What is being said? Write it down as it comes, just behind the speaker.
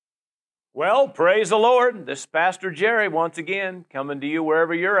Well, praise the Lord. This is Pastor Jerry once again coming to you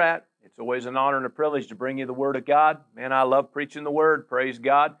wherever you're at. It's always an honor and a privilege to bring you the Word of God. Man, I love preaching the Word. Praise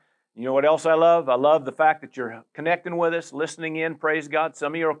God. You know what else I love? I love the fact that you're connecting with us, listening in. Praise God.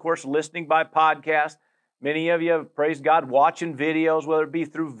 Some of you are, of course, listening by podcast. Many of you, praise God, watching videos, whether it be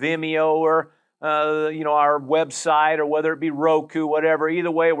through Vimeo or our website, or whether it be Roku, whatever.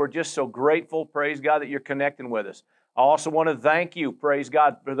 Either way, we're just so grateful, praise God, that you're connecting with us. I also want to thank you, praise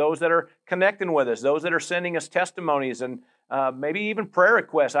God, for those that are connecting with us, those that are sending us testimonies and maybe even prayer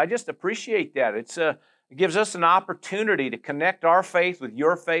requests. I just appreciate that. It gives us an opportunity to connect our faith with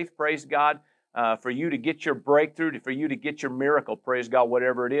your faith, praise God, for you to get your breakthrough, for you to get your miracle, praise God,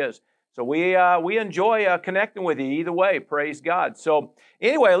 whatever it is. So we enjoy connecting with you either way, praise God. So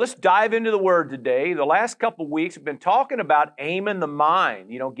anyway, let's dive into the Word today. The last couple of weeks we've been talking about aiming the mind.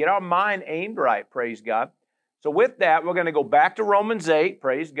 Get our mind aimed right, praise God. So with that, we're going to go back to Romans 8,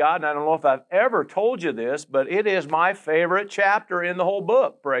 praise God. And I don't know if I've ever told you this, but it is my favorite chapter in the whole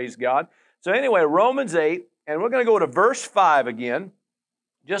book, praise God. So anyway, Romans 8, and we're going to go to verse 5 again.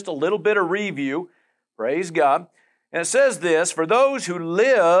 Just a little bit of review, praise God. And it says this, "For those who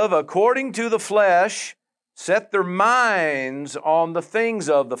live according to the flesh set their minds on the things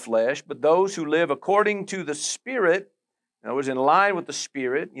of the flesh, but those who live according to the Spirit," in other words, in line with the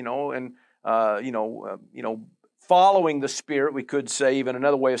Spirit, following the Spirit, we could say, even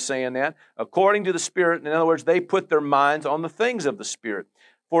another way of saying that, according to the Spirit, in other words, they put their minds on the things of the Spirit.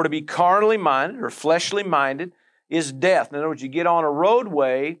 For to be carnally minded or fleshly minded is death. In other words, you get on a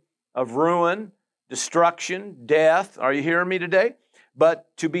roadway of ruin, destruction, death. Are you hearing me today?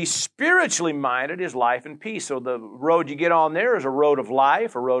 But to be spiritually minded is life and peace. So the road you get on there is a road of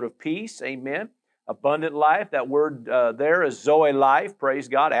life, a road of peace. Amen. Abundant life. That word there is Zoe life. Praise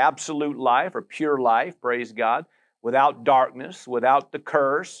God. Absolute life or pure life. Praise God. Without darkness, without the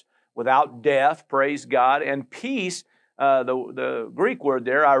curse, without death. Praise God. And peace, the Greek word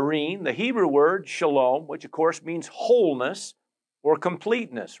there, irene, the Hebrew word shalom, which of course means wholeness or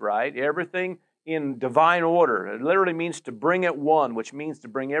completeness, right? Everything in divine order. It literally means to bring it one, which means to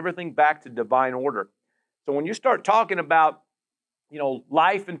bring everything back to divine order. So when you start talking about,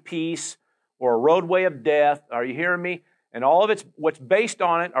 life and peace or a roadway of death, are you hearing me? And all of it's what's based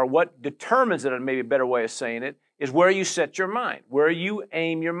on it, or what determines it, maybe a better way of saying it, is where you set your mind, where you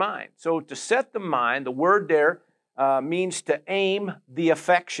aim your mind. So to set the mind, the word there means to aim the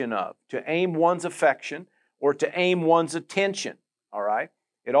affection of, to aim one's affection, or to aim one's attention, all right?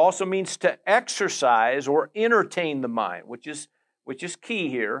 It also means to exercise or entertain the mind, which is key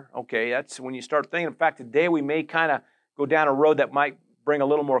here. Okay, that's when you start thinking. In fact, today we may kind of go down a road that might bring a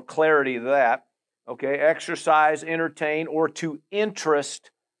little more clarity to that. Okay, exercise, entertain, or to interest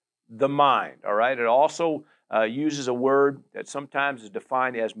the mind. All right, it also uses a word that sometimes is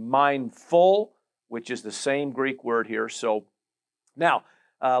defined as mindful, which is the same Greek word here. So now,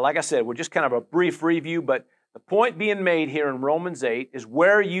 like I said, we're just kind of a brief review, but the point being made here in Romans 8 is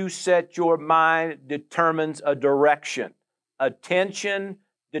where you set your mind determines a direction. Attention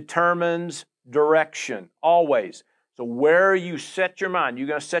determines direction, always. So where you set your mind, you're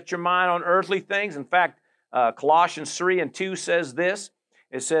going to set your mind on earthly things. In fact, Colossians 3:2 says this.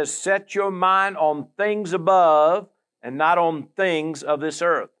 It says, "Set your mind on things above and not on things of this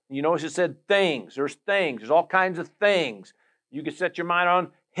earth." You notice it said things. There's things. There's all kinds of things. You can set your mind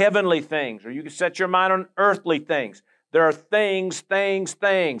on heavenly things, or you can set your mind on earthly things. There are things.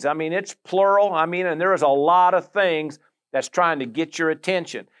 I mean, it's plural. And there is a lot of things that's trying to get your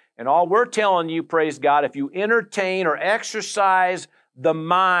attention. And all we're telling you, praise God, if you entertain or exercise the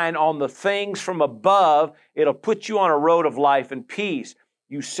mind on the things from above, it'll put you on a road of life and peace.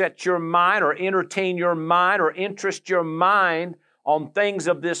 You set your mind or entertain your mind or interest your mind on things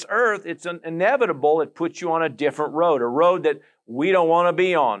of this earth, it's inevitable it puts you on a different road, a road that we don't want to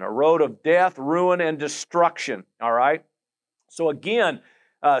be on, a road of death, ruin, and destruction, all right? So again,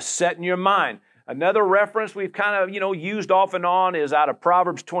 setting your mind. Another reference we've kind of, used off and on is out of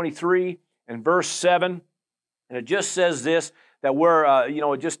Proverbs 23 and verse 7, and it just says this, that we're,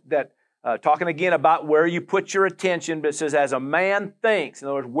 talking again about where you put your attention, but it says, as a man thinks, in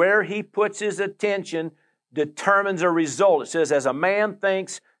other words, where he puts his attention determines a result. It says, as a man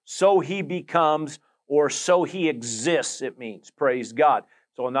thinks, so he becomes, or so he exists, it means. Praise God.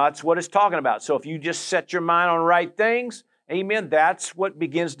 So that's what it's talking about. So if you just set your mind on right things, amen, that's what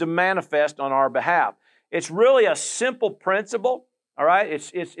begins to manifest on our behalf. It's really a simple principle, all right?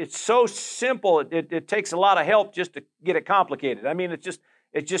 It's so simple, it takes a lot of help just to get it complicated.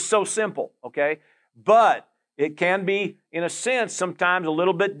 It's just so simple, okay? But it can be, in a sense, sometimes a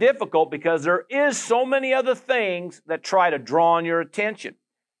little bit difficult because there is so many other things that try to draw on your attention.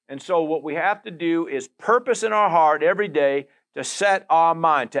 And so what we have to do is purpose in our heart every day to set our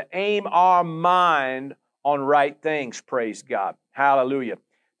mind, to aim our mind on right things, praise God. Hallelujah.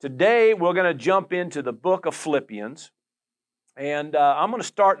 Today we're going to jump into the book of Philippians, and I'm going to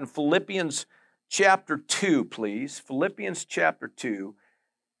start in Philippians chapter 2, please. Philippians chapter 2.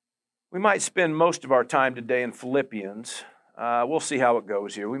 We might spend most of our time today in Philippians. We'll see how it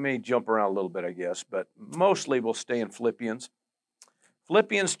goes here. We may jump around a little bit, I guess, but mostly we'll stay in Philippians.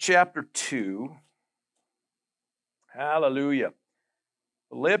 Philippians chapter 2. Hallelujah.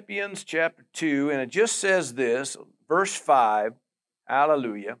 Philippians chapter 2, and it just says this, verse 5,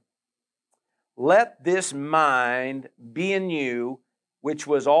 hallelujah. Let this mind be in you, which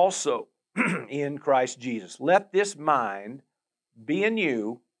was also in Christ Jesus. Let this mind be in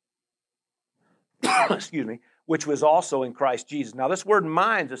you, excuse me, which was also in Christ Jesus. Now, this word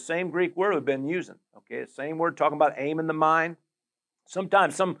mind is the same Greek word we've been using. Okay, the same word talking about aiming the mind.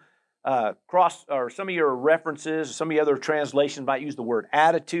 Sometimes some some of your references, some of the other translations might use the word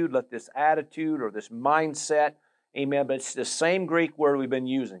attitude. Let this attitude or this mindset, amen. But it's the same Greek word we've been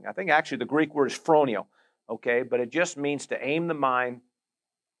using. I think actually the Greek word is phroneo. Okay, but it just means to aim the mind,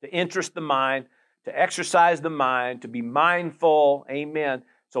 to interest the mind, to exercise the mind, to be mindful, amen.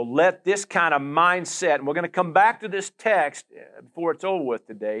 So let this kind of mindset, and we're going to come back to this text before it's over with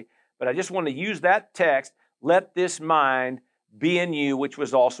today, but I just want to use that text, let this mind be in you, which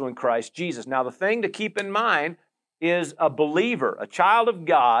was also in Christ Jesus. Now, the thing to keep in mind is a believer, a child of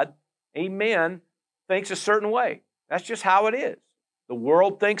God, amen, thinks a certain way. That's just how it is. The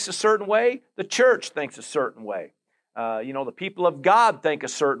world thinks a certain way. The church thinks a certain way. The people of God think a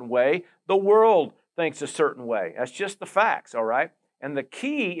certain way. The world thinks a certain way. That's just the facts, all right? And the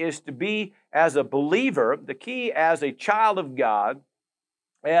key is to be, as a believer, the key as a child of God,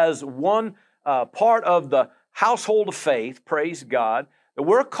 as one part of the household of faith, praise God, that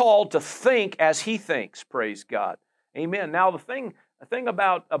we're called to think as He thinks, praise God. Amen. Now, the thing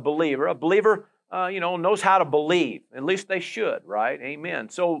about a believer knows how to believe. At least they should, right? Amen.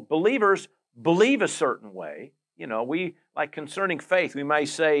 So believers believe a certain way. We, like concerning faith, we may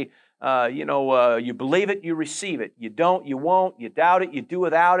say, you believe it, you receive it. You don't, you won't. You doubt it, you do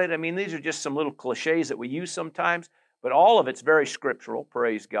without it. I mean, these are just some little cliches that we use sometimes, but all of it's very scriptural,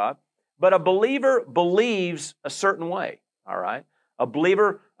 praise God. But a believer believes a certain way, all right? A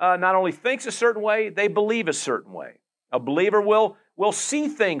believer not only thinks a certain way, they believe a certain way. A believer will see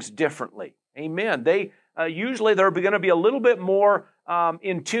things differently, amen. Usually they're going to be a little bit more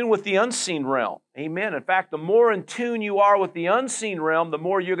in tune with the unseen realm, amen. In fact, the more in tune you are with the unseen realm, the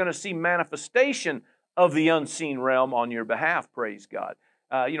more you're going to see manifestation of the unseen realm on your behalf, praise God.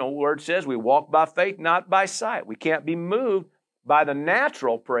 The Word says we walk by faith, not by sight. We can't be moved by the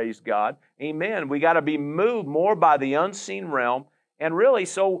natural, praise God, amen. We got to be moved more by the unseen realm. And really,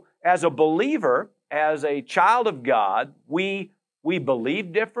 so as a believer, as a child of God, we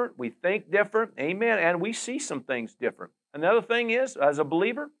believe different, we think different, amen, and we see some things different. Another thing is, as a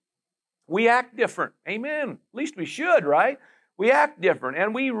believer, we act different, amen. At least we should, right? We act different,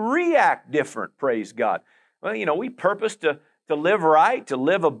 and we react different, praise God. Well, we purpose to live right, to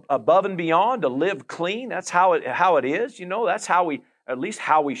live above and beyond, to live clean. That's how it is. That's at least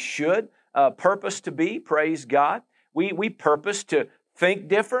how we should purpose to be, praise God. We purpose to think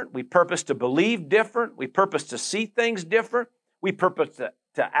different. We purpose to believe different. We purpose to see things different. We purpose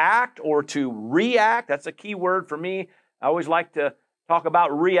to act or to react. That's a key word for me. I always like to talk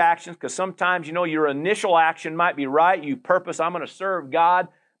about reactions because sometimes, your initial action might be right. You purpose, I'm going to serve God,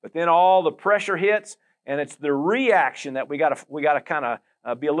 but then all the pressure hits, and it's the reaction that we got to kind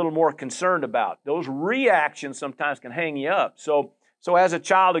of be a little more concerned about. Those reactions sometimes can hang you up. So as a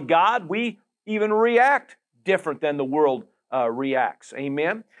child of God, we even react different than the world reacts.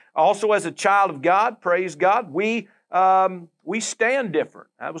 Amen. Also, as a child of God, praise God, we stand different.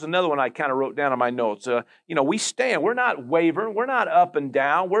 That was another one I kind of wrote down in my notes. We stand. We're not wavering. We're not up and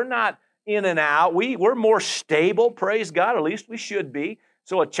down. We're not in and out. We're more stable, praise God. At least we should be.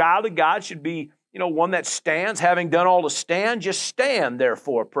 So a child of God should be, one that stands, having done all to stand, just stand,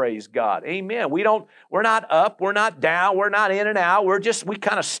 therefore, praise God. Amen. We're not up, we're not down, we're not in and out. We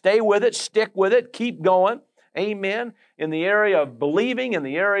kind of stay with it, stick with it, keep going. Amen. In the area of believing, in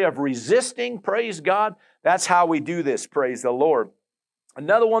the area of resisting, praise God, that's how we do this, praise the Lord.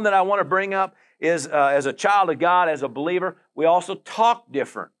 Another one that I want to bring up is as a child of God, as a believer, we also talk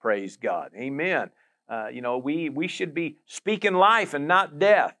different, praise God. Amen. We should be speaking life and not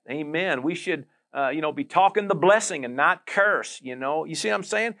death. Amen. We should be talking the blessing and not curse, You see what I'm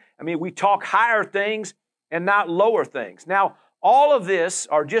saying? I mean, we talk higher things and not lower things. Now, all of this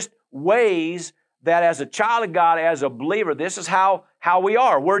are just ways that as a child of God, as a believer, this is how we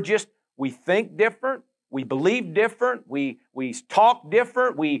are. We think different. We believe different. We talk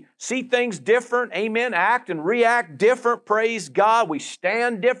different. We see things different. Amen. Act and react different. Praise God. We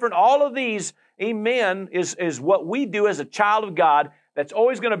stand different. All of these, amen, is what we do as a child of God that's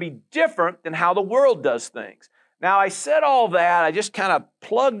always going to be different than how the world does things. Now, I said all that. I just kind of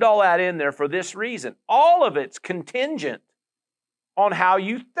plugged all that in there for this reason. All of it's contingent on how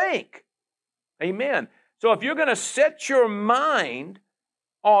you think. Amen. So if you're going to set your mind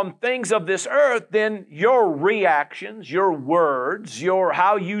on things of this earth, then your reactions, your words,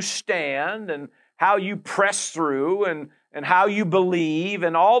 how you stand and how you press through and how you believe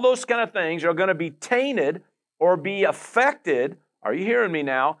and all those kind of things are going to be tainted or be affected, are you hearing me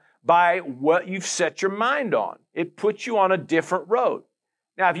now, by what you've set your mind on. It puts you on a different road.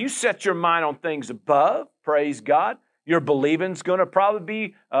 Now, if you set your mind on things above, praise God, your believing's going to probably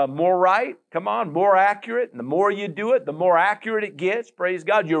be more right. Come on, more accurate. And the more you do it, the more accurate it gets. Praise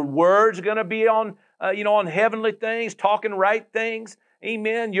God. Your words are going to be on heavenly things, talking right things.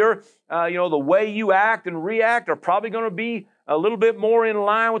 Amen. The way you act and react are probably going to be a little bit more in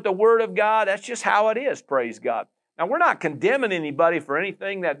line with the Word of God. That's just how it is. Praise God. Now, we're not condemning anybody for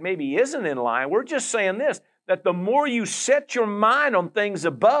anything that maybe isn't in line. We're just saying this, that the more you set your mind on things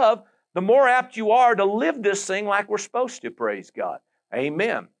above, the more apt you are to live this thing like we're supposed to, praise God.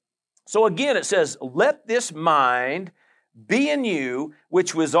 Amen. So again, it says, let this mind be in you,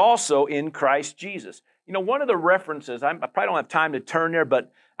 which was also in Christ Jesus. You know, one of the references, I probably don't have time to turn there,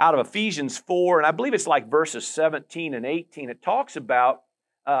 but out of Ephesians 4, and I believe it's like verses 17 and 18, it talks about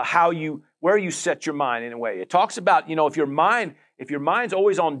where you set your mind in a way. It talks about, if your mind's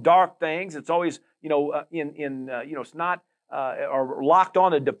always on dark things, it's always, it's not, or locked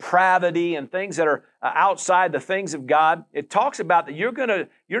on to depravity and things that are outside the things of God. It talks about that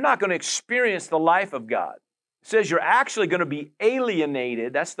you're not going to experience the life of God. It says you're actually going to be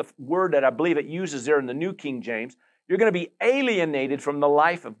alienated. That's the word that I believe it uses there in the New King James. You're going to be alienated from the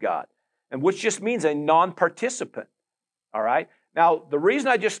life of God, and which just means a non-participant. All right? Now, the reason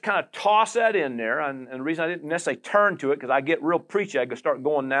I just kind of toss that in there, and the reason I didn't necessarily turn to it, because I get real preachy, I can start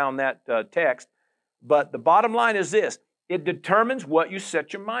going down that text, but the bottom line is this. It determines what you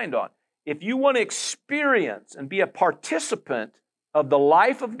set your mind on. If you want to experience and be a participant of the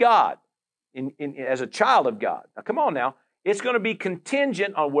life of God as a child of God, now come on now, it's going to be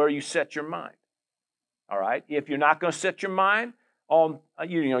contingent on where you set your mind. All right? If you're not going to set your mind on,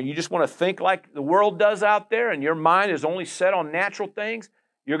 you just want to think like the world does out there, and your mind is only set on natural things,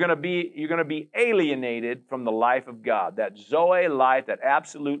 you're going to be alienated from the life of God, that Zoe life, that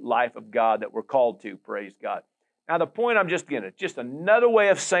absolute life of God that we're called to, praise God. Now, the point I'm just getting at, just another way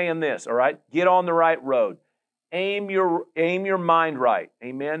of saying this, all right? Get on the right road. Aim your mind right.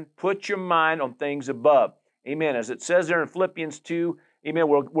 Amen? Put your mind on things above. Amen. As it says there in Philippians 2, amen,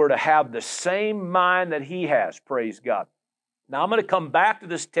 we're to have the same mind that he has, praise God. Now, I'm going to come back to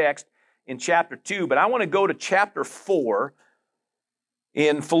this text in chapter 2, but I want to go to chapter 4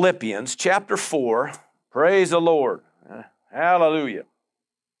 in Philippians. Chapter 4, praise the Lord. Hallelujah.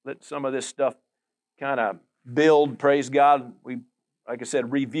 Let some of this stuff kind of build, praise God. We, like I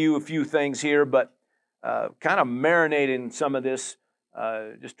said, review a few things here, but kind of marinating some of this,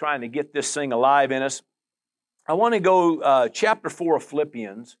 just trying to get this thing alive in us. I want to go chapter 4 of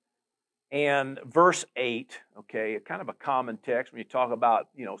Philippians and verse 8, okay, kind of a common text when you talk about,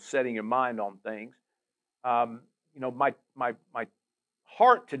 setting your mind on things. My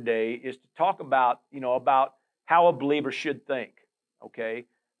heart today is to talk about, about how a believer should think, okay?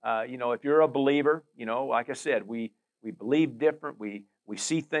 If you're a believer, like I said, we believe different, we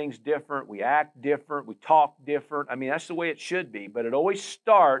see things different, we act different, we talk different. I mean, that's the way it should be, but it always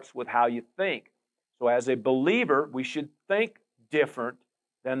starts with how you think. So as a believer, we should think different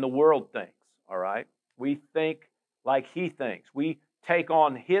than the world thinks, all right? We think like he thinks. We take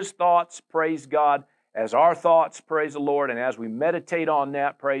on his thoughts, praise God, as our thoughts, praise the Lord, and as we meditate on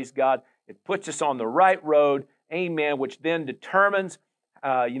that, praise God, it puts us on the right road, amen, which then determines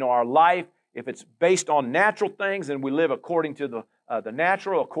our life. If it's based on natural things, then we live according to the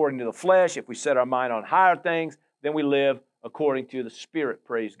natural, according to the flesh. If we set our mind on higher things, then we live according to the Spirit,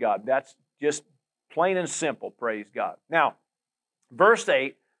 praise God. That's just plain and simple, praise God. Now, verse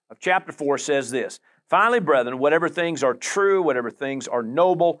 8 of chapter 4 says this, finally, brethren, whatever things are true, whatever things are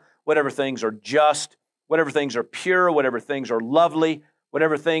noble, whatever things are just, whatever things are pure, whatever things are lovely,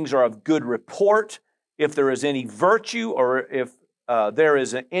 whatever things are of good report, if there is any virtue or if there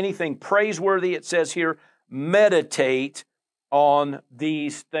is anything praiseworthy, it says here, meditate on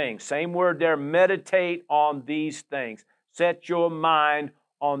these things. Same word there, meditate on these things. Set your mind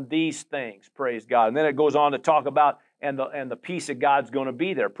on these things, praise God. And then it goes on to talk about, and the peace of God's going to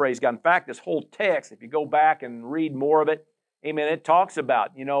be there, praise God. In fact, this whole text, if you go back and read more of it, amen, it talks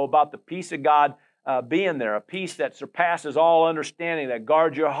about, about the peace of God being there, a peace that surpasses all understanding, that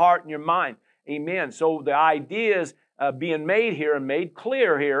guards your heart and your mind, amen. So the idea is being made here and made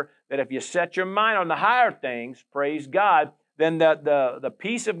clear here that if you set your mind on the higher things, praise God, then the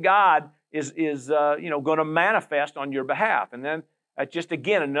peace of God is going to manifest on your behalf. And then just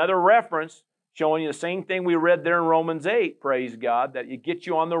again another reference showing you the same thing we read there in Romans 8, praise God, that it gets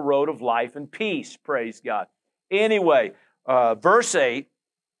you on the road of life and peace, praise God. Anyway, verse 8,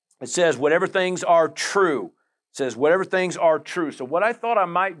 it says, whatever things are true. It says, whatever things are true. So what I thought I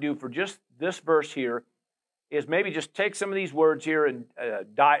might do for just this verse here is maybe just take some of these words here and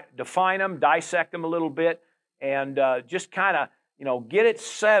define them, dissect them a little bit, and just kind of, get it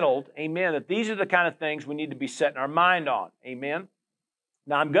settled, amen, that these are the kind of things we need to be setting our mind on, amen.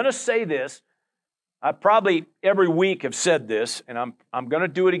 Now, I'm going to say this. I probably every week have said this, and I'm going to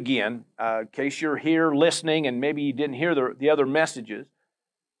do it again in case you're here listening and maybe you didn't hear the other messages.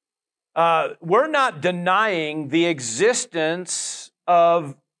 We're not denying the existence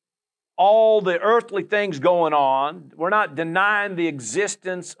of all the earthly things going on. We're not denying the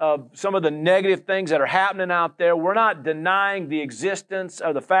existence of some of the negative things that are happening out there. We're not denying the existence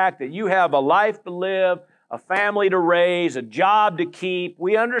of the fact that you have a life to live, a family to raise, a job to keep.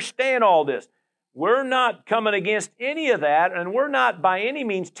 We understand all this. We're not coming against any of that, and we're not by any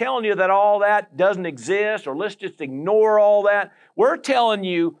means telling you that all that doesn't exist or let's just ignore all that. We're telling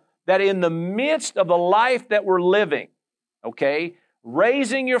you that in the midst of the life that we're living, okay,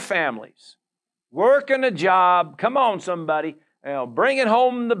 raising your families, working a job, come on somebody, bringing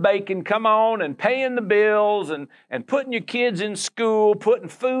home the bacon, come on, and paying the bills and putting your kids in school, putting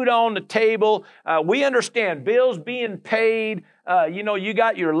food on the table. We understand bills being paid. You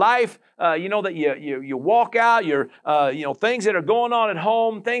got your life, that you walk out, your, things that are going on at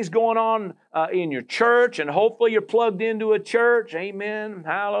home, things going on in your church, and hopefully you're plugged into a church. Amen.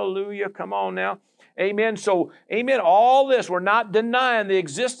 Hallelujah. Come on now. Amen. So, amen, all this, we're not denying the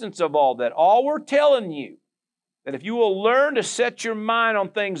existence of all that. All we're telling you, that if you will learn to set your mind on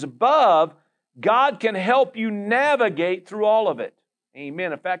things above, God can help you navigate through all of it.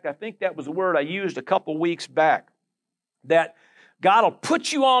 Amen. In fact, I think that was a word I used a couple weeks back, that God will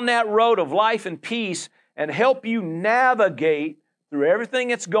put you on that road of life and peace and help you navigate through everything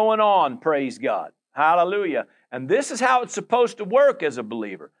that's going on, praise God. Hallelujah. And this is how it's supposed to work as a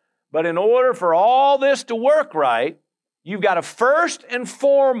believer. But in order for all this to work right, you've got to first and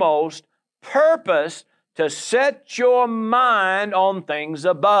foremost purpose to set your mind on things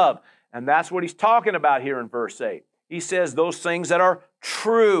above. And that's what he's talking about here in verse 8. He says those things that are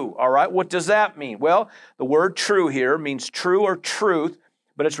true. All right, what does that mean? Well, the word true here means true or truth,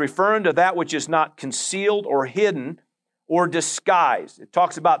 but it's referring to that which is not concealed or hidden or disguised. It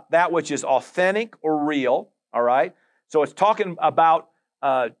talks about that which is authentic or real. All right, so it's talking about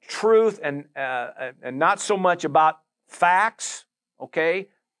truth and not so much about facts. Okay.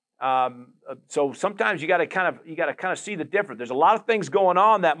 So sometimes you got to kind of see the difference. There's a lot of things going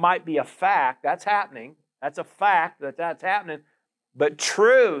on that might be a fact. That's happening. That's a fact that's happening. But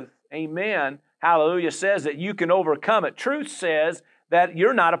truth, amen, hallelujah, says that you can overcome it. Truth says that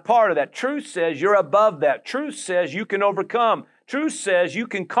you're not a part of that. Truth says you're above that. Truth says you can overcome. Truth says you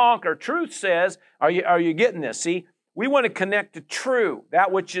can conquer. Truth says, are you getting this? See, we want to connect to true,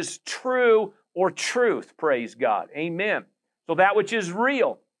 that which is true or truth, praise God. Amen. So that which is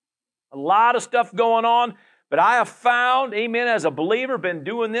real. A lot of stuff going on, but I have found, amen, as a believer, been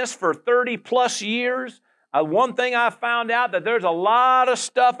doing this for 30 plus years. One thing I found out that there's a lot of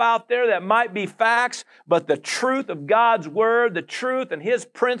stuff out there that might be facts, but the truth of God's Word, the truth and His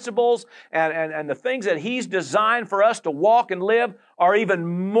principles and the things that He's designed for us to walk and live are even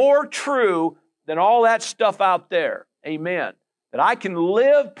more true than all that stuff out there. Amen. That I can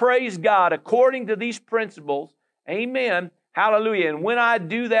live, praise God, according to these principles. Amen. Hallelujah. And when I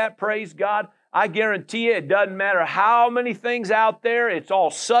do that, praise God, I guarantee you it doesn't matter how many things out there. It's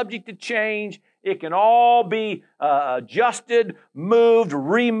all subject to change. It can all be adjusted, moved,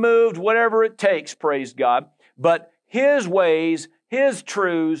 removed, whatever it takes, praise God. But His ways, His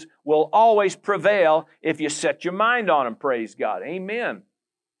truths will always prevail if you set your mind on them, praise God. Amen.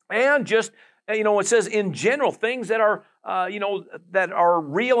 And just, it says in general, things that are, that are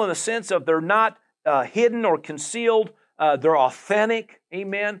real in the sense of they're not hidden or concealed. They're authentic.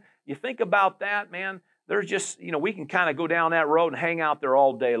 Amen. You think about that, man. There's just, we can kind of go down that road and hang out there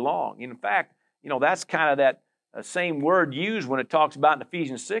all day long. In fact, that's kind of that same word used when it talks about in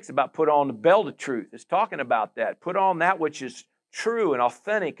Ephesians 6 about put on the belt of truth. It's talking about that. Put on that which is true and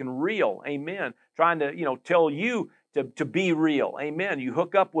authentic and real. Amen. Trying to, tell you to be real. Amen. You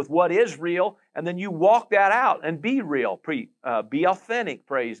hook up with what is real, and then you walk that out and be real. Be authentic,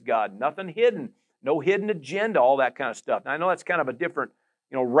 praise God. Nothing hidden. No hidden agenda, all that kind of stuff. Now, I know that's kind of a different,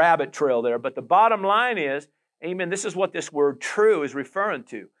 rabbit trail there, but the bottom line is, amen, this is what this word true is referring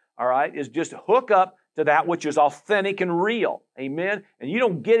to, all right, is just hook up to that which is authentic and real, amen, and you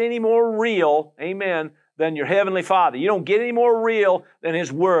don't get any more real, amen, than your Heavenly Father. You don't get any more real than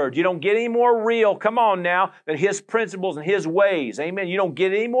His Word. You don't get any more real, come on now, than His principles and His ways, amen. You don't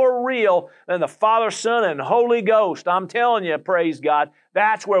get any more real than the Father, Son, and Holy Ghost. I'm telling you, praise God,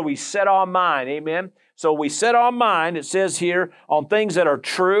 that's where we set our mind, amen. So we set our mind, it says here, on things that are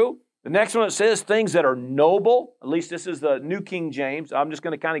true. The next one, it says things that are noble. At least this is the New King James. I'm just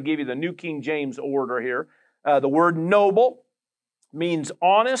going to kind of give you the New King James order here. The word noble means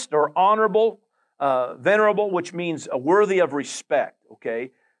honest or honorable, venerable, which means worthy of respect,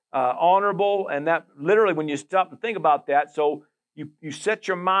 okay? Honorable, and that literally when you stop and think about that, so you set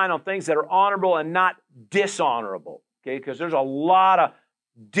your mind on things that are honorable and not dishonorable, okay? Because there's a lot of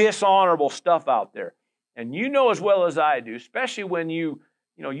dishonorable stuff out there. And you know as well as I do, especially when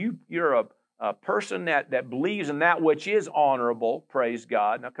you're a person that believes in that which is honorable, praise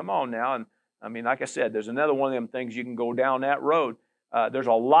God. Now, come on now. And I mean, like I said, there's another one of them things you can go down that road. There's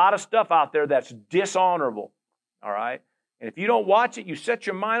a lot of stuff out there that's dishonorable, all right? And if you don't watch it, you set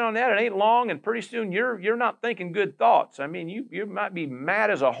your mind on that, it ain't long, and pretty soon you're not thinking good thoughts. I mean, you might be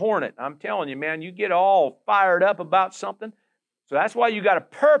mad as a hornet. I'm telling you, man, you get all fired up about something. So that's why you got a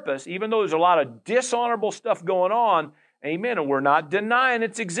purpose, even though there's a lot of dishonorable stuff going on, amen, and we're not denying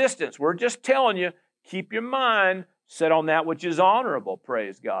its existence. We're just telling you, keep your mind set on that which is honorable,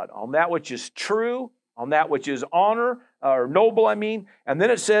 praise God, on that which is true, on that which is honor, or noble, I mean. And then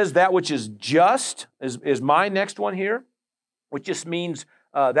it says that which is just, is my next one here, which just means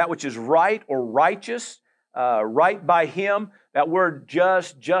that which is right or righteous, right by Him. That word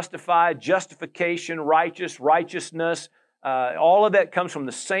just, justified, justification, righteous, righteousness, all of that comes from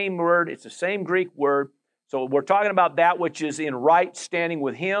the same word. It's the same Greek word. So we're talking about that which is in right standing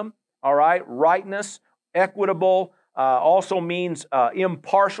with Him, all right? Rightness, equitable, also means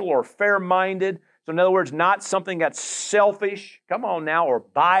impartial or fair-minded. So in other words, not something that's selfish, come on now, or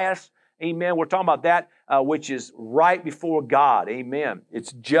biased, amen. We're talking about that which is right before God, amen.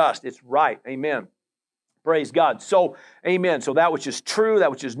 It's just, it's right, amen. Praise God. So, amen. So that which is true,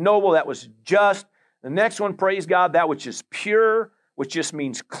 that which is noble, that which is just. The next one, praise God, that which is pure, which just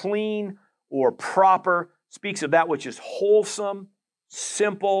means clean or proper, speaks of that which is wholesome,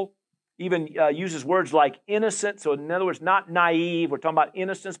 simple, even uses words like innocent. So in other words, not naive. We're talking about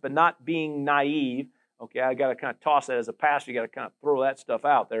innocence, but not being naive. Okay, I got to kind of toss that as a pastor. You got to kind of throw that stuff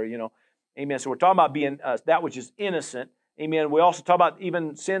out there, Amen. So we're talking about being that which is innocent. Amen. We also talk about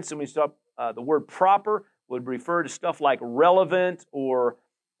even since, and we stop the word proper would refer to stuff like relevant or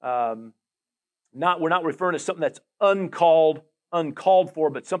we're not referring to something that's uncalled for,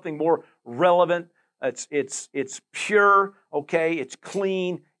 but something more relevant. It's pure, okay? It's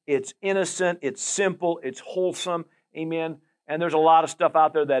clean, it's innocent, it's simple, it's wholesome, amen? And there's a lot of stuff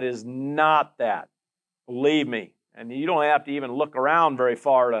out there that is not that. Believe me. And you don't have to even look around very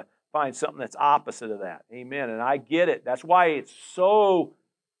far to find something that's opposite of that. Amen. And I get it. That's why it's so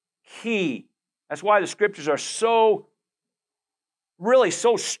key. That's why the Scriptures are so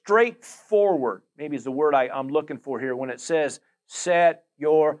straightforward, maybe is the word I'm looking for here, when it says, set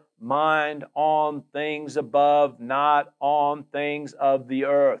your mind on things above, not on things of the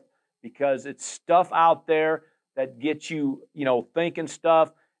earth. Because it's stuff out there that gets you, thinking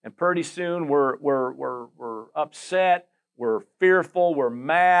stuff, and pretty soon we're upset, we're fearful, we're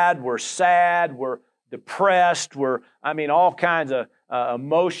mad, we're sad, we're depressed, all kinds of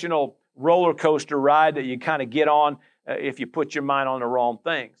emotional roller coaster ride that you kind of get on if you put your mind on the wrong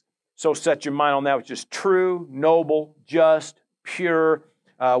things. So set your mind on that which is true, noble, just, pure.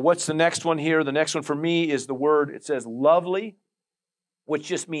 What's the next one here? The next one for me is the word, it says lovely, which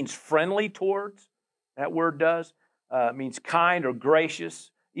just means friendly towards. That word does. It means kind or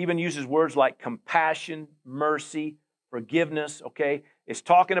gracious. Even uses words like compassion, mercy, forgiveness, okay? It's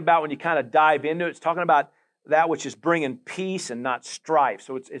talking about, when you kind of dive into it, it's talking about that which is bringing peace and not strife.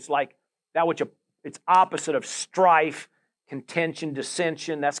 So it's like that which it's opposite of strife, contention,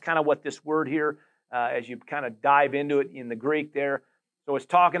 dissension. That's kind of what this word here, as you kind of dive into it in the Greek there. So it's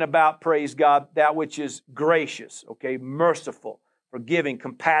talking about, praise God, that which is gracious, okay, merciful, forgiving,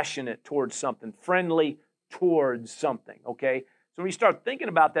 compassionate towards something, friendly towards something, okay? So when you start thinking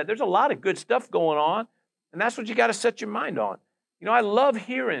about that, there's a lot of good stuff going on, and that's what you got to set your mind on. I love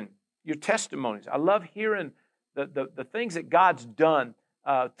hearing your testimonies. I love hearing the things that God's done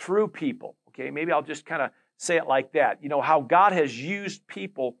through people. Okay, maybe I'll just kind of say it like that. You know, how God has used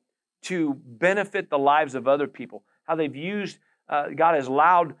people to benefit the lives of other people. How they've used, God has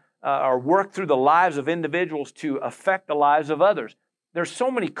allowed or worked through the lives of individuals to affect the lives of others. There's so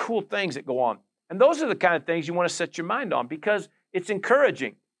many cool things that go on. And those are the kind of things you want to set your mind on because it's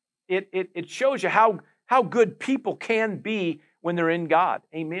encouraging. It shows you how good people can be when they're in God.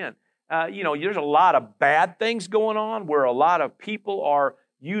 Amen. You know, there's a lot of bad things going on where a lot of people are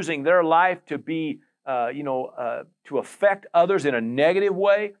using their life to be, to affect others in a negative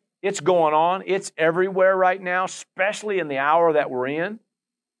way. It's going on. It's everywhere right now, especially in the hour that we're in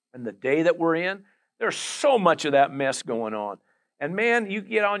and the day that we're in. There's so much of that mess going on. And man, you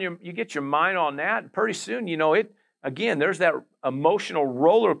get your mind on that, and pretty soon, you know, again, there's that emotional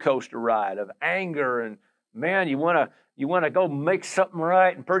roller coaster ride of anger, and man, you want to go make something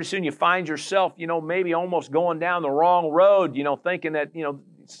right, and pretty soon you find yourself, you know, maybe almost going down the wrong road, you know, thinking that,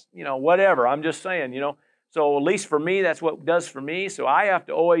 whatever. I'm just saying, you know. So at least for me, that's what it does for me. So I have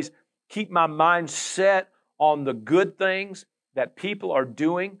to always keep my mind set on the good things that people are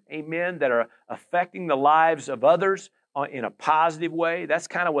doing, amen, that are affecting the lives of others in a positive way. That's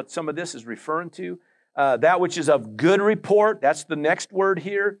kind of what some of this is referring to. That which is of good report, that's the next word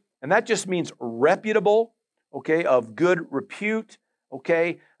here. And that just means reputable, okay, of good repute,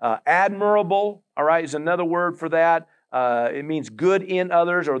 okay. Admirable, all right, is another word for that. It means good in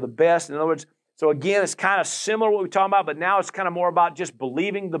others or the best. In other words, so again, it's kind of similar to what we're talking about, but now it's kind of more about just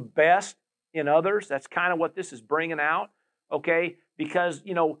believing the best in others. That's kind of what this is bringing out, okay? Because,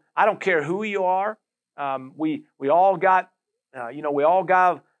 you know, I don't care who you are. We all got,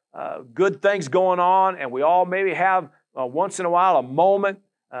 good things going on, and we all maybe have once in a while a moment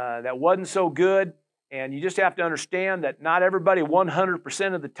that wasn't so good. And you just have to understand that not everybody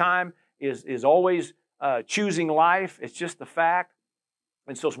 100% of the time is always choosing life. It's just the fact.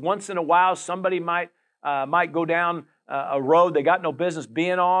 And so once in a while, somebody might go down a road they got no business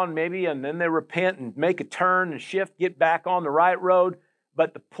being on, maybe, and then they repent and make a turn and shift, get back on the right road.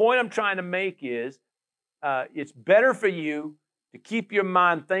 But the point I'm trying to make is it's better for you to keep your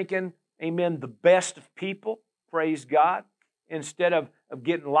mind thinking, amen, the best of people, praise God, instead of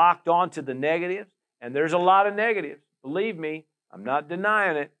getting locked onto the negatives. And there's a lot of negatives. Believe me, I'm not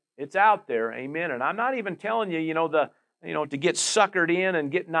denying it. It's out there, amen. And I'm not even telling you, to get suckered in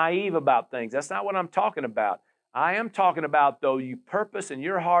and get naive about things. That's not what I'm talking about. I am talking about, though, you purpose in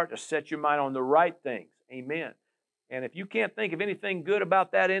your heart to set your mind on the right things. Amen. And if you can't think of anything good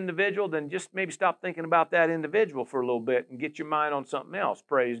about that individual, then just maybe stop thinking about that individual for a little bit and get your mind on something else.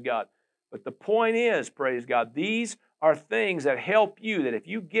 Praise God. But the point is, praise God, these are things that help you, that if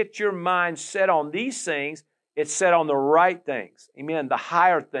you get your mind set on these things, it's set on the right things. Amen. The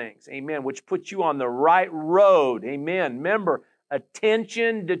higher things. Amen. Which puts you on the right road. Amen. Remember,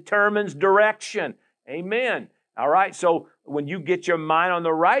 attention determines direction. Amen. All right. So when you get your mind on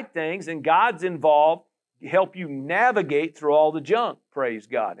the right things and God's involved, help you navigate through all the junk. Praise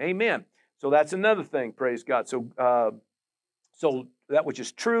God. Amen. So that's another thing. Praise God. So that which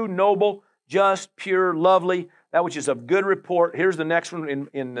is true, noble, just, pure, lovely, that which is of good report. Here's the next one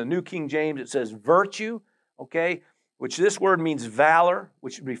in the New King James. It says virtue. Okay, which this word means valor,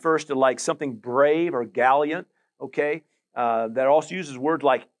 which refers to like something brave or gallant, okay? That also uses words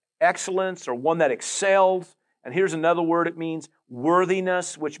like excellence or one that excels. And here's another word, it means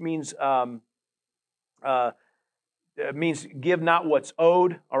worthiness, which means give not what's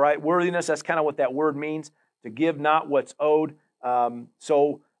owed, all right? Worthiness, that's kind of what that word means, to give not what's owed.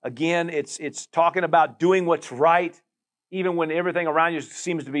 So again, it's talking about doing what's right, even when everything around you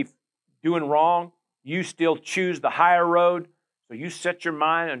seems to be doing wrong. You still choose the higher road, so you set your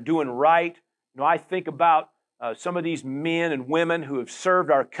mind on doing right. I think about some of these men and women who have served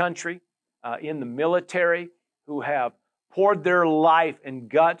our country in the military, who have poured their life and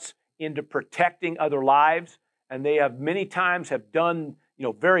guts into protecting other lives, and they have many times have done,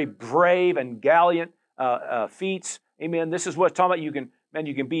 very brave and gallant feats. Amen. This is what it's talking about.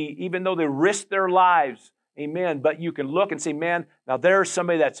 You can be, even though they risk their lives, amen, but you can look and say, man, now there's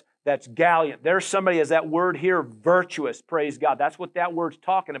somebody that's gallant. There's somebody, as that word here, virtuous, praise God. That's what that word's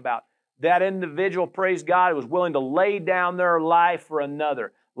talking about. That individual, praise God, was willing to lay down their life for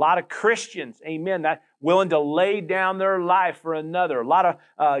another. A lot of Christians, amen, that willing to lay down their life for another. A lot of,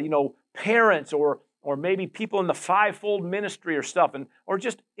 parents or maybe people in the fivefold ministry or stuff, or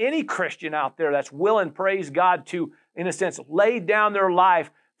just any Christian out there that's willing, praise God, to, in a sense, lay down their life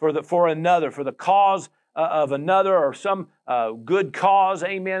for another, for the cause of another or some good cause,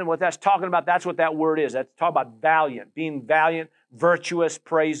 amen. What that's talking about, that's what that word is. That's talking about valiant, being valiant, virtuous,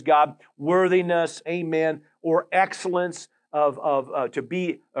 praise God, worthiness, amen, or excellence to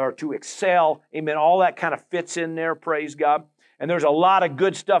be or to excel. Amen. All that kind of fits in there, praise God. And there's a lot of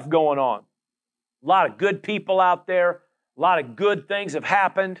good stuff going on. A lot of good people out there. A lot of good things have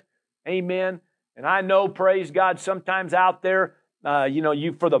happened. Amen. And I know, praise God, sometimes out there,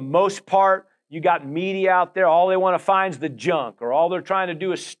 you for the most part, you got media out there, all they want to find is the junk, or all they're trying to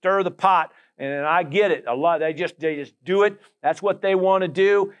do is stir the pot. And I get it. A lot they just do it. That's what they want to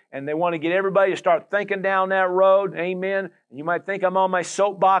do, and they want to get everybody to start thinking down that road. Amen. And you might think I'm on my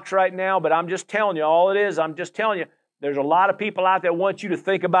soapbox right now, but I'm just telling you, all it is, I'm just telling you, there's a lot of people out there that want you to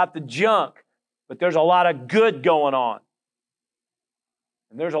think about the junk, but there's a lot of good going on.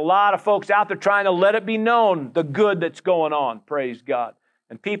 And there's a lot of folks out there trying to let it be known the good that's going on, praise God.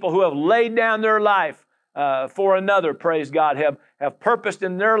 And people who have laid down their life for another, praise God, have purposed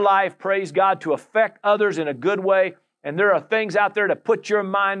in their life, praise God, to affect others in a good way. And there are things out there to put your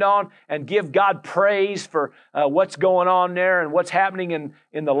mind on and give God praise for what's going on there and what's happening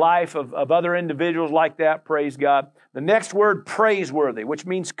in the life of other individuals like that, praise God. The next word, praiseworthy, which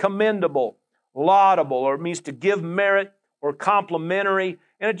means commendable, laudable, or it means to give merit or complimentary.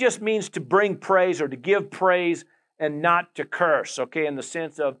 And it just means to bring praise or to give praise and not to curse, okay, in the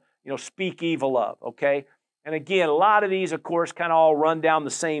sense of, speak evil of, okay? And again, a lot of these, of course, kind of all run down the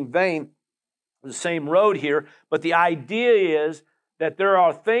same vein, the same road here, but the idea is that there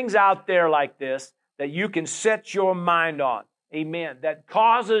are things out there like this that you can set your mind on, amen, that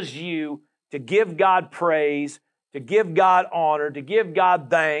causes you to give God praise, to give God honor, to give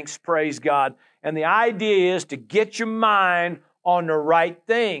God thanks, praise God. And the idea is to get your mind on the right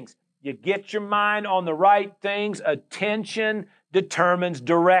things. You get your mind on the right things, attention determines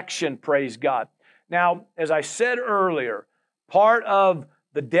direction, praise God. Now, as I said earlier, part of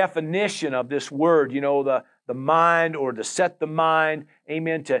the definition of this word, the mind or to set the mind,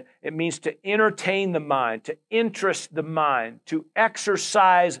 amen, it means to entertain the mind, to interest the mind, to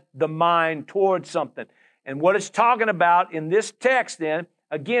exercise the mind towards something. And what it's talking about in this text then,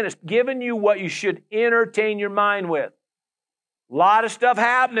 again, it's giving you what you should entertain your mind with. A lot of stuff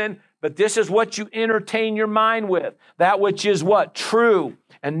happening, but this is what you entertain your mind with. That which is what? True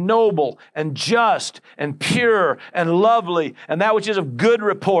and noble and just and pure and lovely, and that which is of good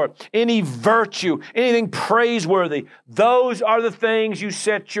report, any virtue, anything praiseworthy. Those are the things you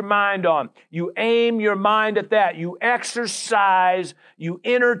set your mind on. You aim your mind at that. You exercise, you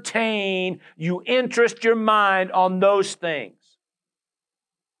entertain, you interest your mind on those things.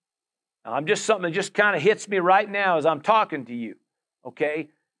 Now, I'm just something that just kind of hits me right now as I'm talking to you, okay?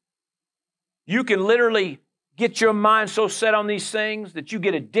 You can literally get your mind so set on these things that you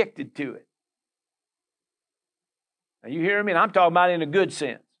get addicted to it. Now, you hear me? And I'm talking about it in a good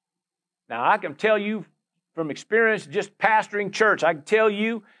sense. Now, I can tell you from experience just pastoring church, I can tell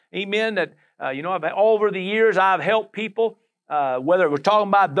you, amen, that, over the years I've helped people, whether we're talking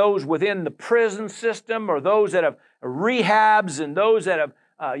about those within the prison system or those that have rehabs and those that have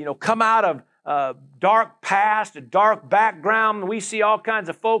come out of dark past, a dark background. We see all kinds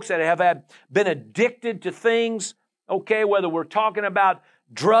of folks that have been addicted to things, okay, whether we're talking about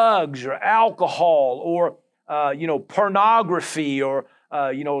drugs or alcohol or, pornography or,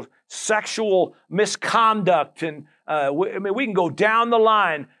 sexual misconduct. And, we can go down the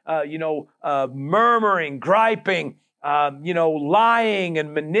line, murmuring, griping, lying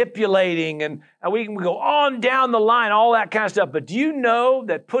and manipulating, and we can go on down the line, all that kind of stuff. But do you know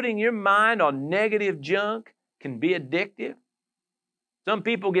that putting your mind on negative junk can be addictive? Some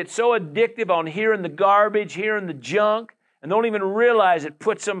people get so addictive on hearing the garbage, hearing the junk, and don't even realize it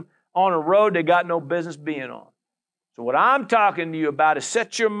puts them on a road they got no business being on. So what I'm talking to you about is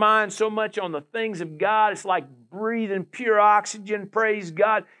set your mind so much on the things of God. It's like breathing pure oxygen, praise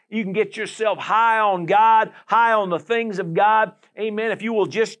God. You can get yourself high on God, high on the things of God. Amen. If you will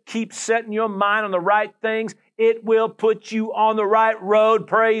just keep setting your mind on the right things, it will put you on the right road,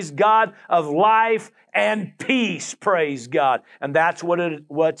 praise God, of life and peace, praise God. And that's what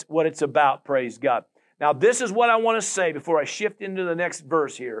it's about, praise God. Now, this is what I want to say before I shift into the next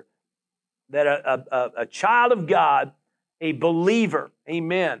verse here. That a child of God, a believer,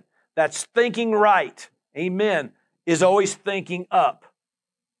 amen, that's thinking right, amen, is always thinking up.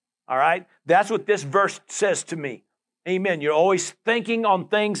 All right? That's what this verse says to me. Amen. You're always thinking on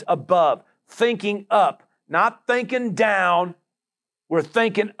things above, thinking up, not thinking down. We're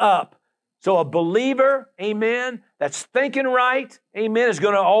thinking up. So a believer, amen, that's thinking right, amen, is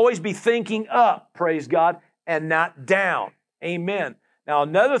going to always be thinking up, praise God, and not down. Amen. Now,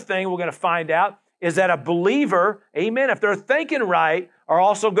 another thing we're going to find out is that a believer, amen, if they're thinking right, are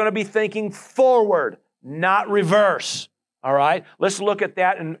also going to be thinking forward, not reverse. All right? Let's look at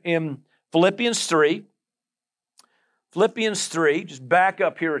that in Philippians 3. Philippians 3, just back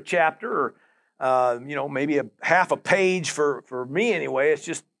up here a chapter, or maybe half a page for me anyway. It's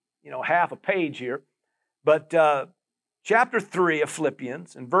just, half a page here. But chapter 3 of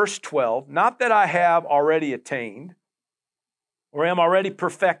Philippians, in verse 12, not that I have already attained or am already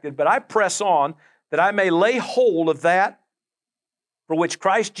perfected, but I press on that I may lay hold of that for which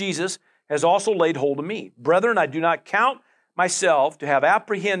Christ Jesus has also laid hold of me. Brethren, I do not count myself to have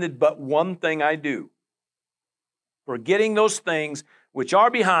apprehended, but one thing I do, forgetting those things which are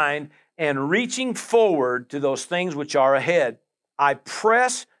behind and reaching forward to those things which are ahead. I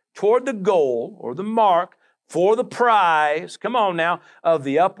press toward the goal or the mark for the prize, come on now, of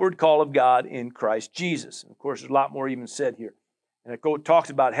the upward call of God in Christ Jesus. And of course, there's a lot more even said here. And it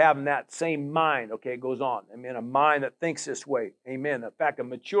talks about having that same mind. Okay, it goes on. Amen. A mind that thinks this way. Amen. In fact, a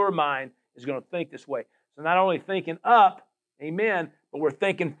mature mind is going to think this way. So not only thinking up, amen, but we're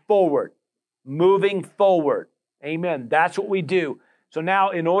thinking forward, moving forward. Amen. That's what we do. So now,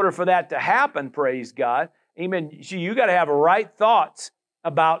 in order for that to happen, praise God, amen, you got to have right thoughts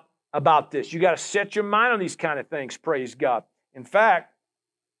about this. You got to set your mind on these kind of things, praise God. In fact,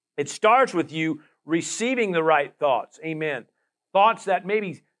 it starts with you receiving the right thoughts. Amen. Thoughts that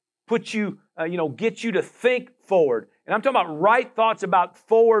maybe put you, get you to think forward. And I'm talking about right thoughts about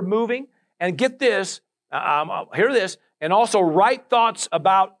forward moving. And get this, hear this, and also right thoughts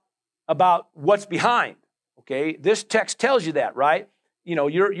about what's behind. Okay, this text tells you that, right?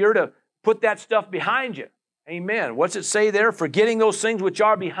 You're to put that stuff behind you. Amen. What's it say there? Forgetting those things which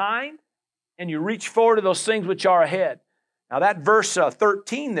are behind, and you reach forward to those things which are ahead. Now that verse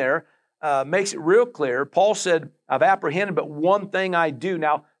 13 there makes it real clear. Paul said, I've apprehended, but one thing I do.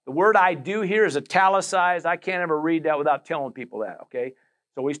 Now, the word I do here is italicized. I can't ever read that without telling people that, okay?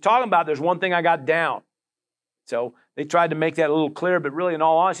 So he's talking about there's one thing I got down. So they tried to make that a little clearer, but really, in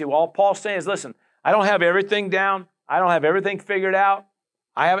all honesty, all Paul's saying is, listen, I don't have everything down. I don't have everything figured out.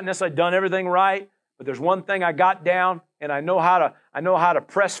 I haven't necessarily done everything right, but there's one thing I got down, and I know how to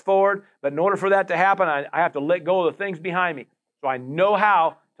press forward. But in order for that to happen, I have to let go of the things behind me. So I know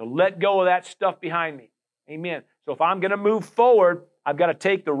how to let go of that stuff behind me. Amen. So if I'm going to move forward, I've got to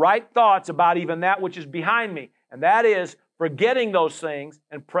take the right thoughts about even that which is behind me, and that is forgetting those things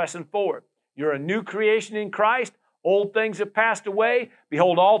and pressing forward. You're a new creation in Christ. Old things have passed away.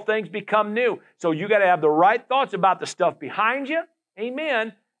 Behold, all things become new. So you got to have the right thoughts about the stuff behind you.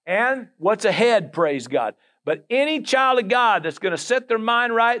 Amen. And what's ahead, praise God. But any child of God that's going to set their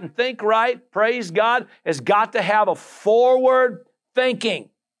mind right and think right, praise God, has got to have a forward thinking.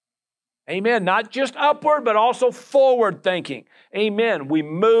 Amen. Not just upward, but also forward thinking. Amen. We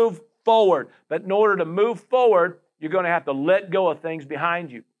move forward. But in order to move forward, you're going to have to let go of things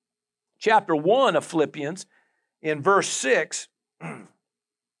behind you. Chapter 1 of Philippians, in verse 6,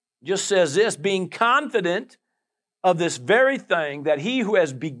 just says this, being confident of this very thing, that he who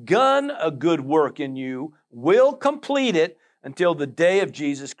has begun a good work in you will complete it until the day of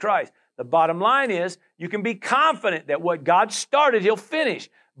Jesus Christ. The bottom line is, you can be confident that what God started, he'll finish.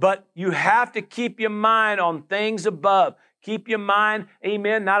 But you have to keep your mind on things above. Keep your mind,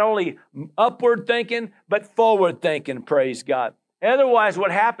 amen, not only upward thinking, but forward thinking, praise God. Otherwise,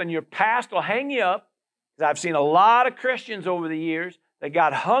 what happened, your past will hang you up. I've seen a lot of Christians over the years that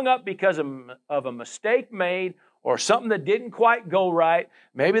got hung up because of a mistake made or something that didn't quite go right.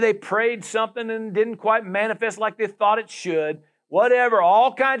 Maybe they prayed something and didn't quite manifest like they thought it should. Whatever,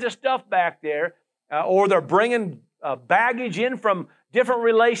 all kinds of stuff back there. Or they're bringing baggage in from different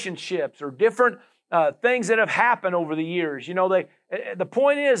relationships or different things that have happened over the years. The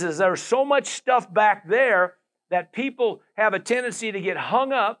point is there's so much stuff back there that people have a tendency to get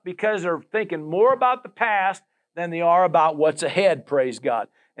hung up because they're thinking more about the past than they are about what's ahead, praise God.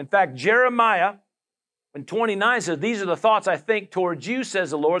 In fact, Jeremiah in 29 says, these are the thoughts I think towards you,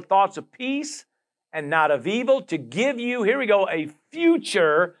 says the Lord, thoughts of peace and not of evil, to give you, here we go, a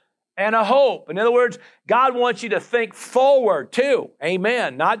future and a hope. In other words, God wants you to think forward too.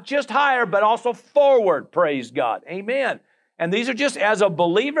 Amen. Not just higher, but also forward, praise God. Amen. And these are just as a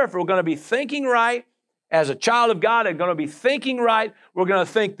believer, if we're going to be thinking right, as a child of God, are going to be thinking right. We're going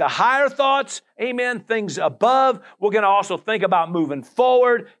to think the higher thoughts, amen, things above. We're going to also think about moving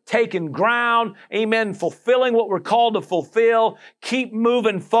forward, taking ground, amen, fulfilling what we're called to fulfill. Keep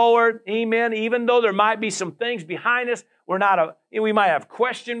moving forward, amen, even though there might be some things behind us. We might have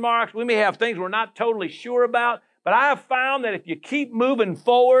question marks. We may have things we're not totally sure about. But I have found that if you keep moving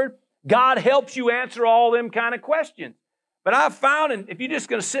forward, God helps you answer all them kind of questions. But I've found, and if you're just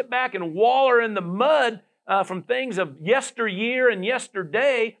going to sit back and waller in the mud from things of yesteryear and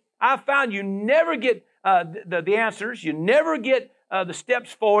yesterday, I've found you never get the answers. You never get the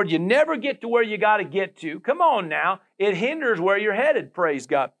steps forward. You never get to where you got to get to. Come on now. It hinders where you're headed, praise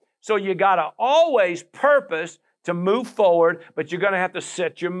God. So you got to always purpose to move forward, but you're going to have to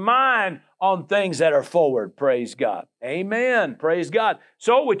set your mind on things that are forward, praise God. Amen, praise God.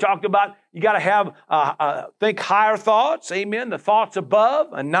 So we talked about you got to have, think higher thoughts, amen, the thoughts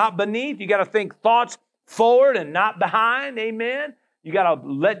above and not beneath. You got to think thoughts forward and not behind, amen. You got to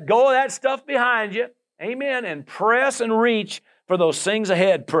let go of that stuff behind you, amen, and press and reach for those things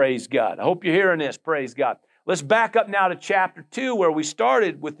ahead, praise God. I hope you're hearing this, praise God. Let's back up now to chapter 2 where we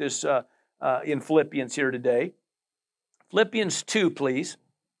started with this in Philippians here today. Philippians 2, please.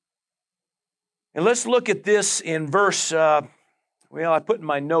 And let's look at this in verse, I put in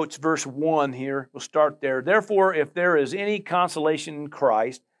my notes verse 1 here. We'll start there. Therefore, if there is any consolation in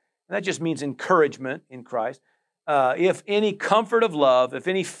Christ, and that just means encouragement in Christ, if any comfort of love, if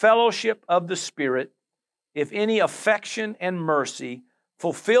any fellowship of the Spirit, if any affection and mercy,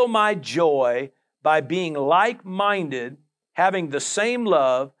 fulfill my joy by being like-minded, having the same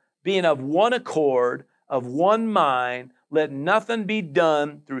love, being of one accord, of one mind. Let nothing be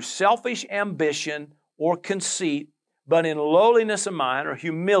done through selfish ambition or conceit, but in lowliness of mind, or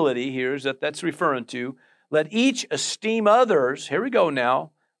humility, here's that's referring to. Let each esteem others, here we go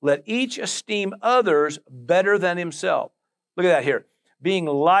now, let each esteem others better than himself. Look at that here. Being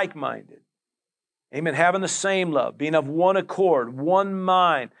like-minded. Amen. Having the same love, being of one accord, one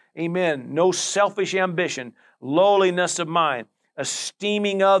mind. Amen. No selfish ambition, lowliness of mind,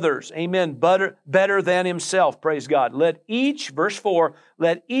 esteeming others. Amen. Better than himself. Praise God. Let each, verse 4,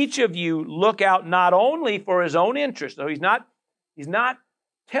 let each of you look out not only for his own interest. So he's not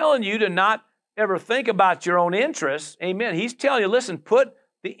telling you to not ever think about your own interests. Amen. He's telling you, listen, put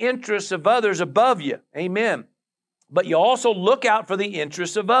the interests of others above you. Amen. But you also look out for the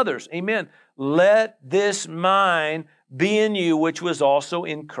interests of others. Amen. Let this mind be in you, which was also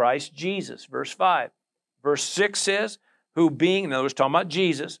in Christ Jesus. Verse 5. Verse 6 says, who being, in other words, talking about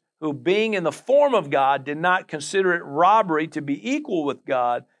Jesus, who being in the form of God did not consider it robbery to be equal with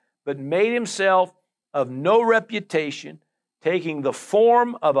God, but made himself of no reputation, taking the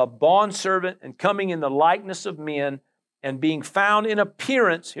form of a bondservant and coming in the likeness of men, and being found in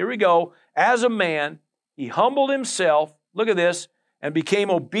appearance, here we go, as a man, he humbled himself, look at this, and became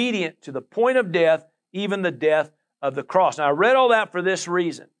obedient to the point of death, even the death of the cross. Now, I read all that for this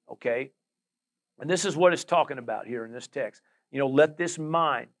reason, okay? And this is what it's talking about here in this text. You know, let this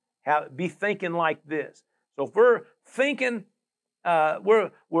mind be thinking like this. So if we're thinking,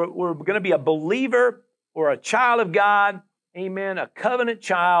 we're going to be a believer or a child of God, amen, a covenant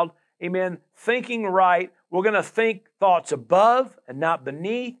child, amen, thinking right, we're going to think thoughts above and not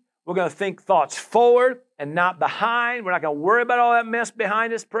beneath. We're going to think thoughts forward and not behind. We're not going to worry about all that mess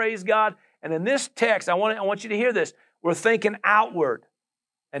behind us, praise God. And in this text, I want you to hear this. We're thinking outward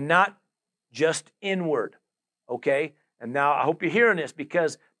and not just inward, okay? And now I hope you're hearing this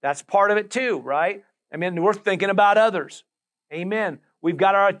because that's part of it too, right? I mean, we're thinking about others. Amen. We've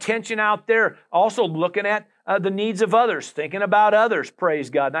got our attention out there, also looking at the needs of others, thinking about others, praise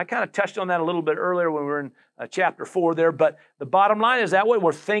God. And I kind of touched on that a little bit earlier when we were in chapter 4 there, but the bottom line is that way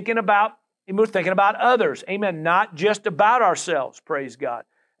we're thinking about others, amen, not just about ourselves, praise God.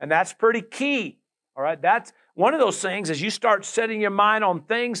 And that's pretty key, all right? That's one of those things as you start setting your mind on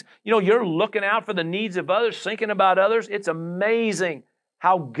things, you know, you're looking out for the needs of others, thinking about others. It's amazing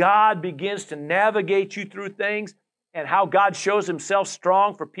how God begins to navigate you through things and how God shows himself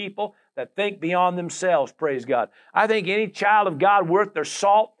strong for people that think beyond themselves, praise God. I think any child of God worth their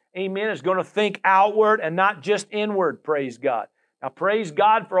salt, amen, is going to think outward and not just inward, praise God. Now, praise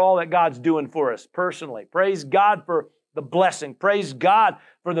God for all that God's doing for us personally. Praise God for the blessing. Praise God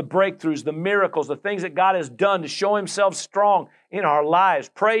for the breakthroughs, the miracles, the things that God has done to show himself strong in our lives.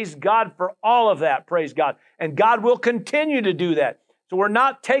 Praise God for all of that, praise God. And God will continue to do that. So we're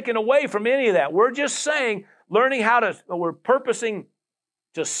not taken away from any of that. We're just saying, we're purposing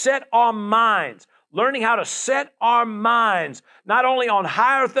to set our minds, learning how to set our minds, not only on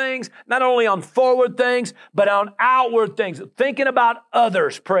higher things, not only on forward things, but on outward things, thinking about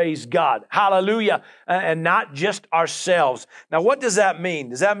others, praise God, hallelujah, and not just ourselves. Now, what does that mean?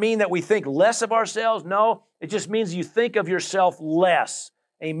 Does that mean that we think less of ourselves? No, it just means you think of yourself less,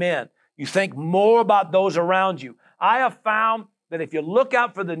 amen. You think more about those around you. I have found that if you look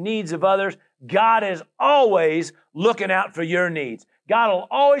out for the needs of others, God is always looking out for your needs. God will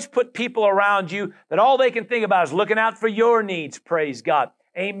always put people around you that all they can think about is looking out for your needs, praise God.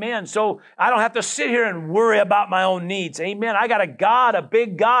 Amen. So I don't have to sit here and worry about my own needs. Amen. I got a God, a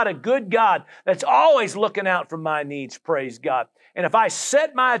big God, a good God that's always looking out for my needs, praise God. And if I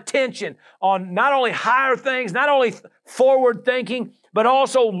set my attention on not only higher things, not only forward thinking, but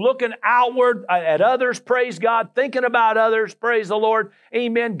also looking outward at others, praise God, thinking about others, praise the Lord,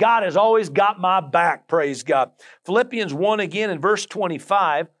 amen, God has always got my back, praise God. Philippians 1 again in verse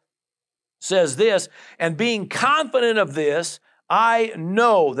 25 says this, and being confident of this, I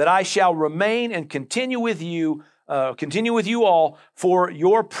know that I shall remain and continue with you all for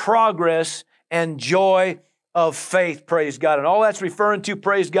your progress and joy of faith, praise God. And all that's referring to,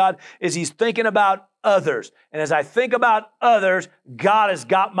 praise God, is he's thinking about others. And as I think about others, God has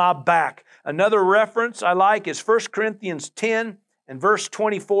got my back. Another reference I like is 1 Corinthians 10 and verse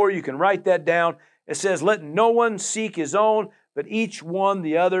 24. You can write that down. It says, let no one seek his own, but each one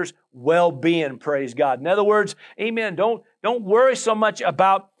the other's well-being, praise God. In other words, amen, don't worry so much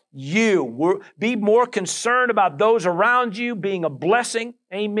about you. Be more concerned about those around you, being a blessing,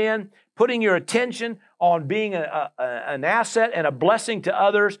 amen, putting your attention on being an asset and a blessing to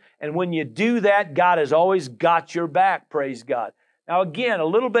others. And when you do that, God has always got your back, praise God. Now again, a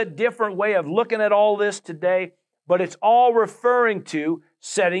little bit different way of looking at all this today, but it's all referring to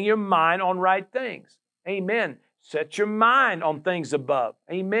setting your mind on right things. Amen. Set your mind on things above.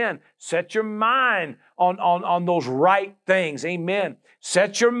 Amen. Set your mind on those right things. Amen.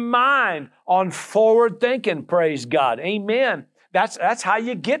 Set your mind on forward thinking. Praise God. Amen. That's how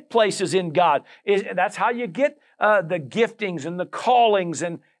you get places in God. That's how you get the giftings and the callings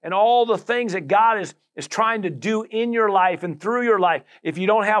and all the things that God is trying to do in your life and through your life. If you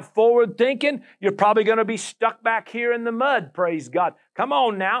don't have forward thinking, you're probably going to be stuck back here in the mud. Praise God. Come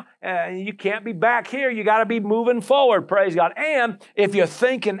on now. You can't be back here. You got to be moving forward. Praise God. And if you're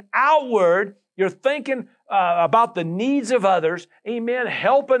thinking outward, you're thinking about the needs of others, amen,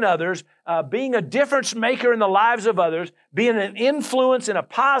 helping others, being a difference maker in the lives of others, being an influence in a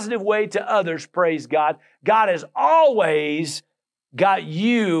positive way to others, praise God. God has always got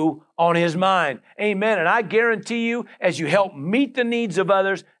you on His mind. Amen. And I guarantee you, as you help meet the needs of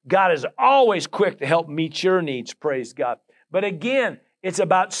others, God is always quick to help meet your needs, praise God. But again, it's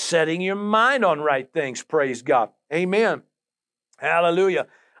about setting your mind on right things, praise God. Amen. Hallelujah.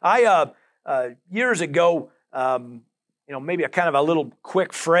 Years ago, maybe a kind of a little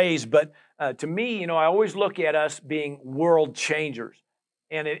quick phrase, but to me, I always look at us being world changers,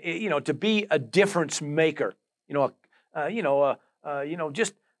 and to be a difference maker.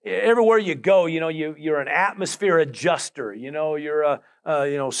 Just everywhere you go, you're an atmosphere adjuster. You're a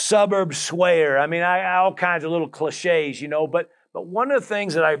suburb swayer. I mean, all kinds of little cliches. But one of the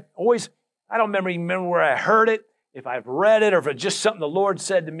things that I don't remember where I heard it, if I've read it, or if it's just something the Lord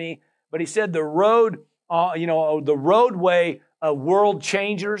said to me. But He said the roadway of world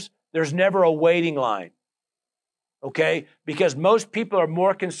changers, there's never a waiting line. Okay? Because most people are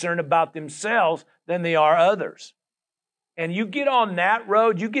more concerned about themselves than they are others. And you get on that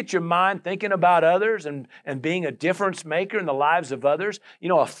road, you get your mind thinking about others and being a difference maker in the lives of others,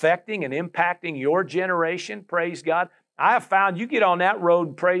 affecting and impacting your generation, praise God. I have found you get on that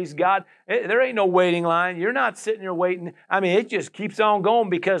road, praise God, there ain't no waiting line. You're not sitting there waiting. I mean, it just keeps on going,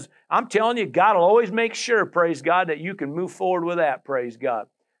 because I'm telling you, God will always make sure, praise God, that you can move forward with that, praise God.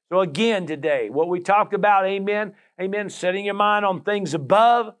 So again today, what we talked about, amen, setting your mind on things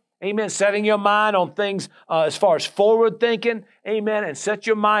above, amen, setting your mind on things as far as forward thinking, amen, and set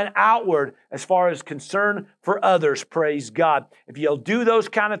your mind outward as far as concern for others, praise God. If you'll do those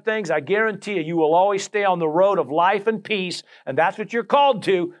kind of things, I guarantee you will always stay on the road of life and peace, and that's what you're called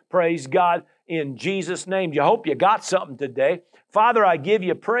to, praise God, in Jesus' name. I hope you got something today. Father, I give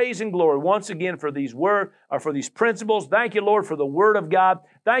you praise and glory once again for these for these principles. Thank you, Lord, for the Word of God.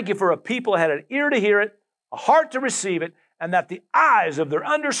 Thank you for a people that had an ear to hear it, a heart to receive it, and that the eyes of their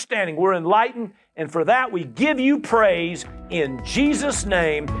understanding were enlightened. And for that, we give you praise in Jesus'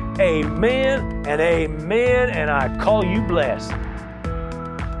 name. Amen and amen. And I call you blessed.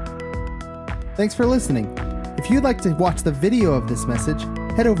 Thanks for listening. If you'd like to watch the video of this message,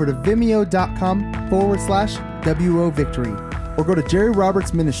 head over to vimeo.com/WO Victory or go to Jerry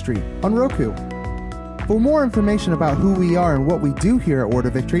Roberts Ministry on Roku. For more information about who we are and what we do here at Word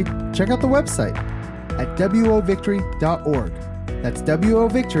of Victory, check out the website at wovictory.org. That's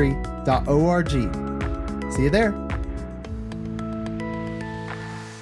wovictory.org. See you there.